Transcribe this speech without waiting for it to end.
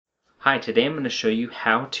Hi, today I'm going to show you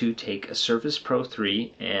how to take a Surface Pro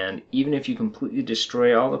 3 and even if you completely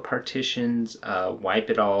destroy all the partitions, wipe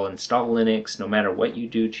it all, install Linux, no matter what you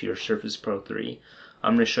do to your Surface Pro 3,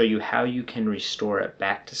 I'm going to show you how you can restore it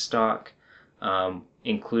back to stock,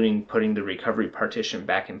 including putting the recovery partition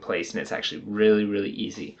back in place, and it's actually really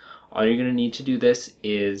easy. All you're going to need to do this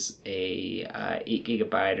is a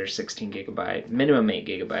 8GB or 16GB, minimum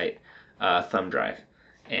 8GB thumb drive.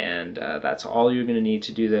 And that's all you're going to need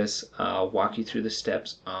to do this. I'll walk you through the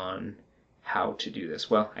steps on how to do this.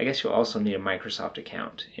 Well, I guess you'll also need a Microsoft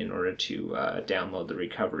account in order to download the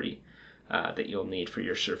recovery that you'll need for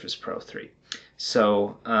your Surface Pro 3.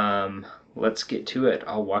 So let's get to it.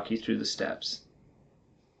 I'll walk you through the steps.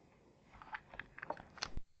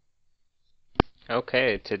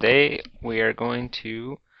 Okay, today we are going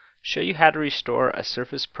to show you how to restore a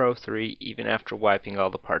Surface Pro 3 even after wiping all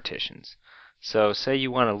the partitions. So say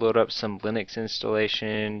you want to load up some Linux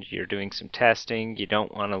installation, you're doing some testing, you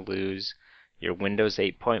don't want to lose your Windows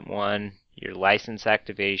 8.1, your license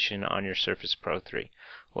activation on your Surface Pro 3.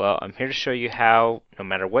 Well, I'm here to show you how, no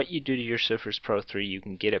matter what you do to your Surface Pro 3, you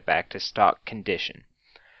can get it back to stock condition.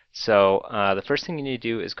 So the first thing you need to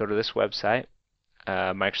do is go to this website,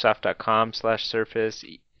 Microsoft.com/Surface.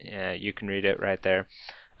 You can read it right there.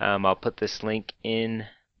 I'll put this link in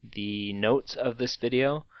the notes of this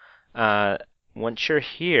video. Once you're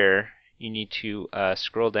here, you need to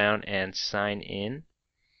scroll down and sign in.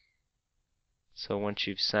 So once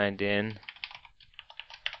you've signed in,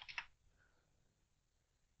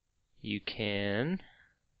 you can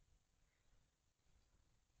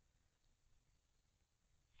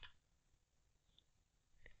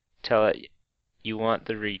tell it you want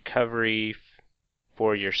the recovery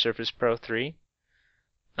for your Surface Pro 3.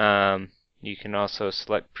 You can also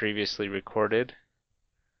select previously recorded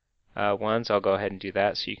ones. I'll go ahead and do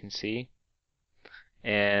that so you can see,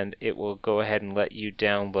 and it will go ahead and let you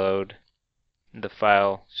download the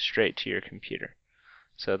file straight to your computer.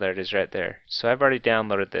 So there it is right there. So I've already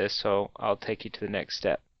downloaded this, so I'll take you to the next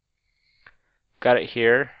step. Got it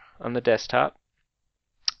here on the desktop,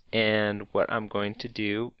 and what I'm going to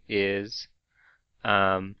do is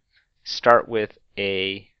start with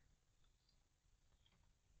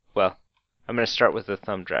I'm going to start with a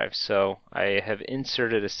thumb drive. So I have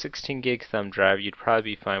inserted a 16 gig thumb drive. You'd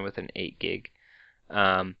probably be fine with an 8 gig.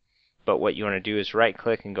 But what you want to do is right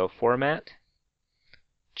click and go Format,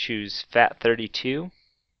 choose FAT32,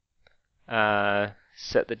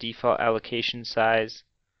 set the default allocation size,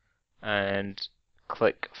 and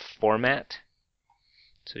click Format.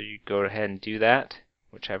 So you go ahead and do that,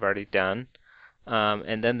 which I've already done.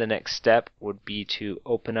 And then the next step would be to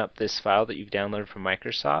open up this file that you've downloaded from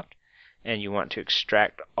Microsoft, and you want to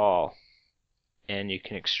extract all. And you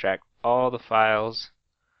can extract all the files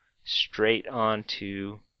straight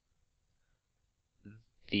onto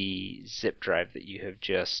the zip drive that you have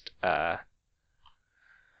just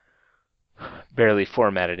barely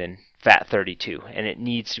formatted in FAT32, and it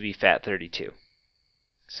needs to be FAT32.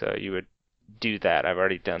 So you would do that. I've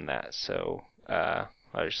already done that, so I'll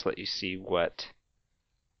just let you see what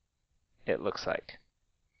it looks like.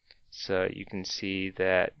 So you can see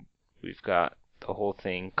that we've got the whole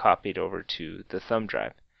thing copied over to the thumb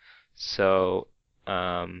drive. So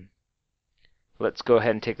let's go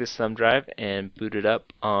ahead and take this thumb drive and boot it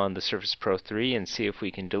up on the Surface Pro 3 and see if we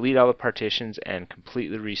can delete all the partitions and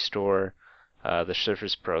completely restore the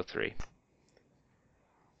Surface Pro 3.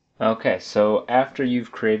 Okay, so after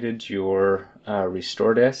you've created your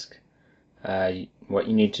restore disk, what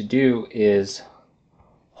you need to do is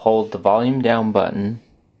hold the volume down button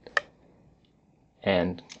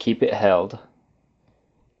and keep it held.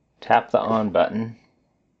 Tap the on button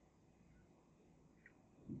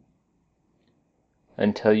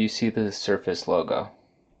until you see the Surface logo.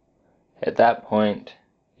 At that point,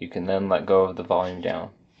 you can then let go of the volume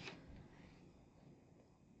down.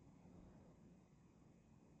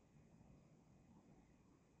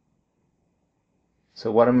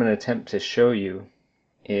 So what I'm going to attempt to show you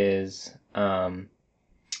is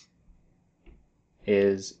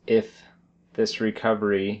if this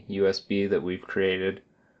recovery USB that we've created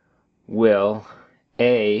will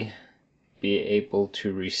be able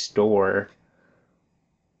to restore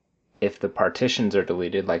if the partitions are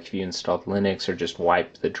deleted, like if you installed Linux or just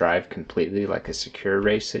wipe the drive completely like a secure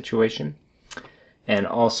erase situation, and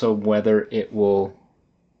also whether it will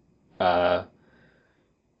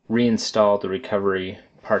reinstall the recovery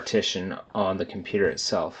partition on the computer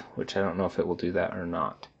itself, which I don't know if it will do that or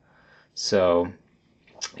not. So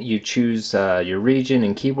you choose your region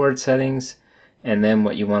and keyboard settings, and then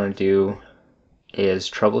what you want to do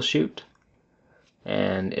is troubleshoot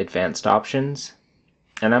and advanced options,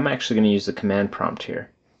 and I'm actually going to use the command prompt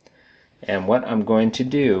here. And what I'm going to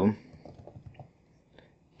do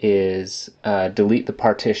is delete the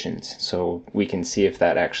partitions so we can see if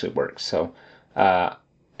that actually works. So at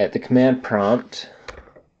the command prompt,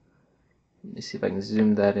 let me see if I can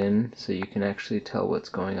zoom that in so you can actually tell what's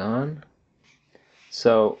going on.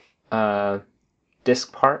 So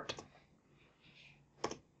disk part,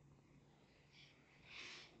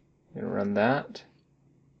 I'm going to run that.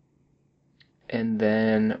 And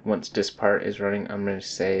then once disk part is running, I'm going to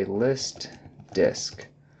say list disk.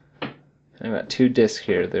 I've got two disks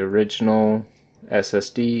here, the original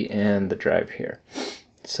SSD and the drive here.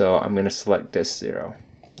 So I'm going to select disk 0.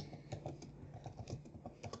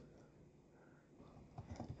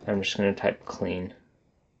 I'm just going to type clean.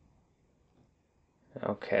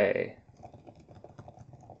 Okay.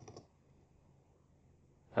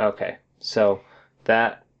 Okay, so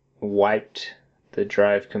that wiped the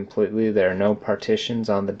drive completely. There are no partitions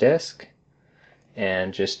on the disk.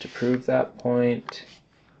 And just to prove that point,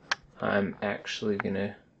 I'm actually going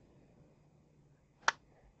to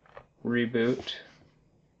reboot.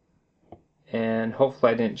 And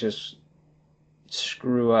hopefully I didn't just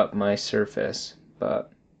screw up my Surface,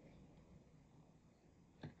 but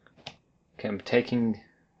okay, I'm taking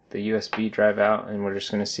the USB drive out and we're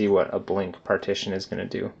just going to see what a blink partition is going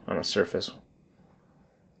to do on a Surface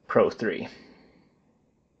Pro 3.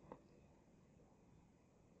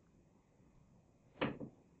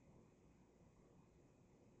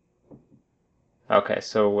 Okay,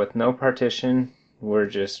 so with no partition, we're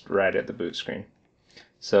just right at the boot screen.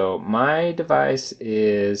 So my device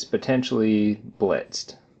is potentially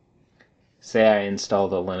blitzed. Say I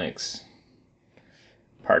installed a Linux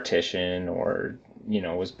partition, or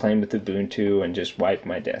was playing with Ubuntu and just wiped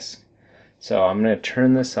my disk. So I'm going to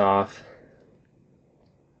turn this off.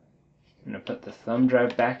 I'm going to put the thumb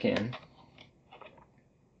drive back in.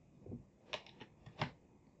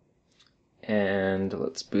 And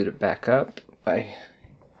let's boot it back up by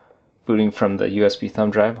booting from the USB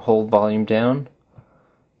thumb drive. Hold volume down,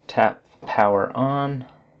 tap power on,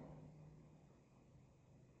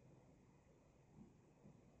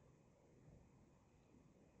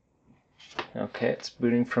 okay, it's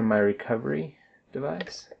booting from my recovery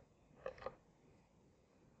device.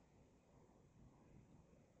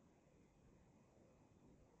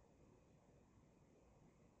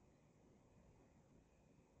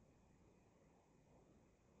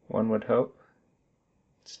 One would hope.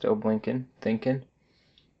 Still blinking, thinking.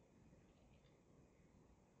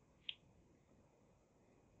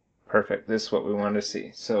 Perfect, this is what we want to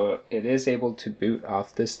see. So it is able to boot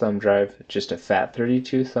off this thumb drive, just a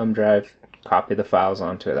FAT32 thumb drive, copy the files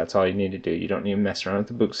onto it. That's all you need to do. You don't need to mess around with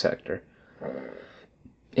the boot sector.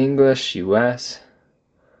 English, US,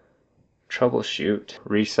 troubleshoot,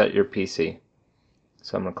 reset your PC.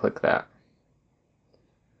 So I'm going to click that.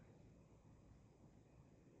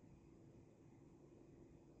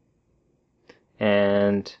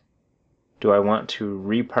 And do I want to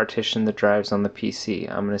repartition the drives on the PC?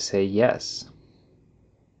 I'm going to say yes.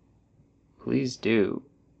 Please do.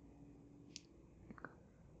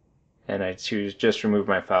 And I choose just remove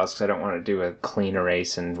my files because I don't want to do a clean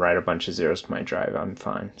erase and write a bunch of zeros to my drive. I'm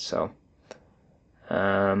fine. So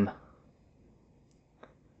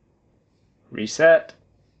reset.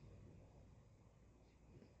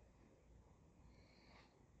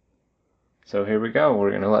 So here we go. We're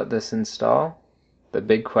going to let this install. The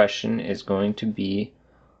big question is going to be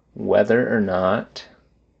whether or not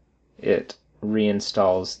it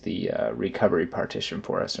reinstalls the recovery partition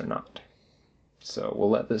for us or not. So we'll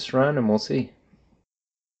let this run and we'll see.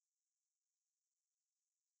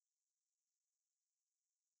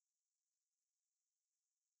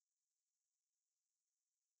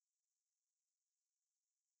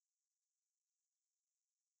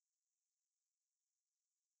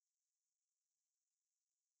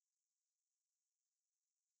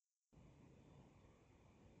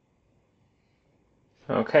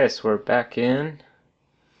 Okay, so we're back in,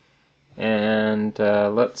 and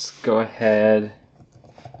let's go ahead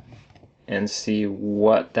and see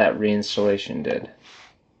what that reinstallation did.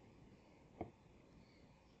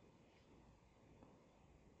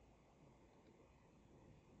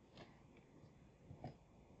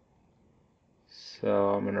 So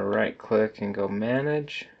I'm going to right click and go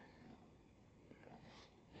manage,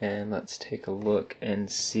 and let's take a look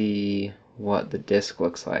and see what the disk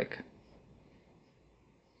looks like.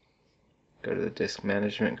 Go to the disk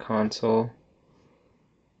management console.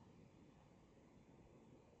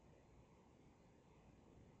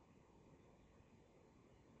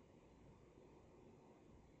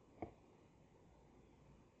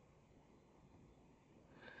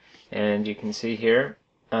 And you can see here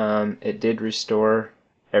it did restore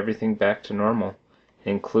everything back to normal,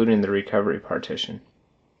 including the recovery partition.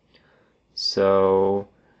 So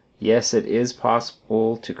yes, it is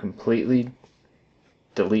possible to completely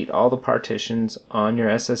delete all the partitions on your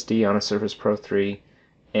SSD on a Surface Pro 3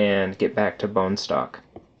 and get back to bone stock.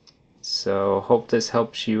 So hope this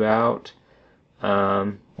helps you out,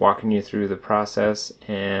 walking you through the process,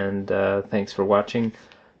 and thanks for watching.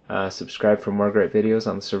 Subscribe for more great videos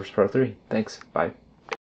on the Surface Pro 3. Thanks. Bye.